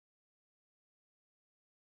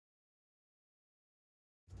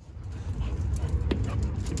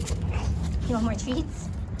You want more treats?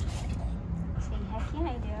 Say heck yeah, I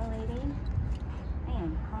do, lady.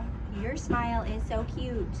 Man, your smile is so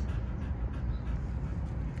cute.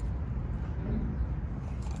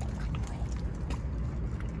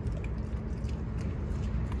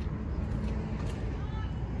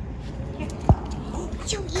 Here.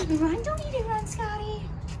 Don't eat and run. Don't eat and run, Scotty.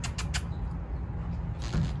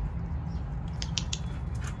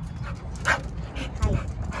 Hi.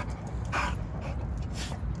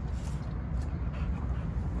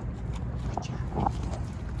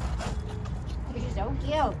 You're so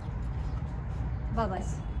cute.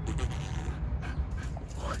 Bubbles.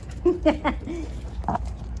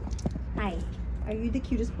 Hi. Are you the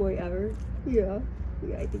cutest boy ever? Yeah.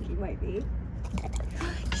 Yeah, I think you might be.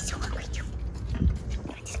 He's so hungry too.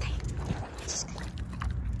 This guy.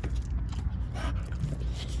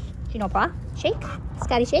 You know, pa? Shake.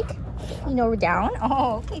 Scotty, shake. You know, we're down.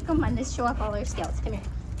 Oh, okay. Come on. Let's show off all our skills. Come here.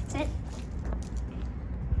 Sit.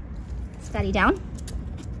 Scotty, down.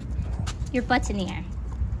 Your butt's in the air.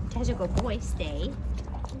 That's a good boy. Stay.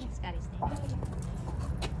 Scotty, stay. Come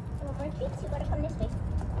over, feet. You gotta come this way.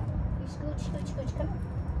 You scooch, scooch, scooch. Come on.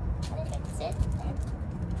 This way. Sit.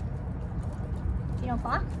 You know,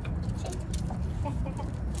 pa? Shake.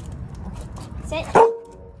 Sit.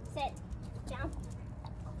 Sit. Down.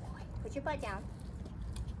 Put your butt down.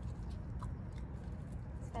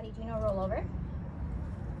 Scotty, do you know roll over?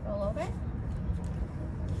 Roll over?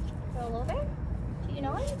 Roll over? Do you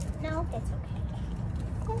know it? No, it's okay.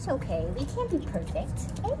 It's okay. We can't be perfect.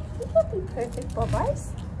 Okay? We can't be perfect,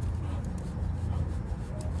 Bubbles.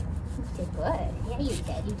 You did good. Yeah, you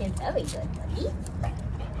did. You did very good, buddy.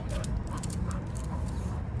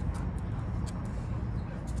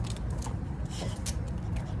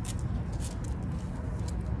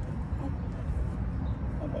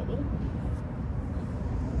 Hey, baby.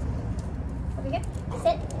 Over here.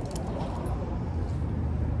 Sit.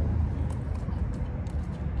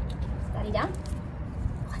 Scotty down.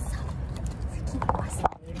 Awesome. Freaking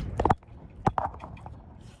awesome, dude.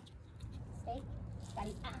 Stay.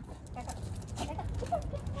 Scotty. Back up. Back up.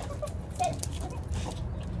 Sit.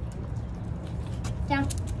 Down.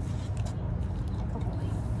 Good boy.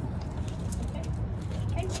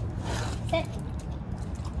 Turn. Sit.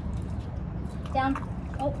 Down.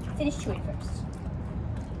 Oh, finish chewing first.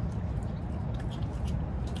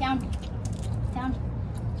 Down. Down.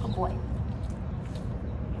 Good boy.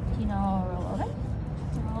 You know, roll over.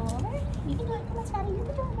 Roll over. You can do it. Come on, Scotty. You can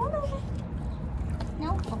do it. Roll over. No?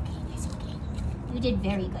 Okay, that's okay. You did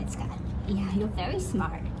very good, Scott. Yeah, you're very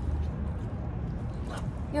smart.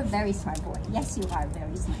 You're a very smart boy. Yes, you are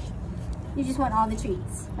very smart. You just want all the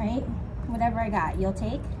treats, right? Whatever I got, you'll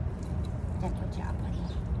take? That's good job, buddy.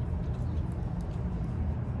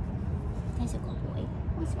 That's a good boy.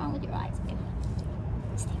 What's wrong with your eyes, baby?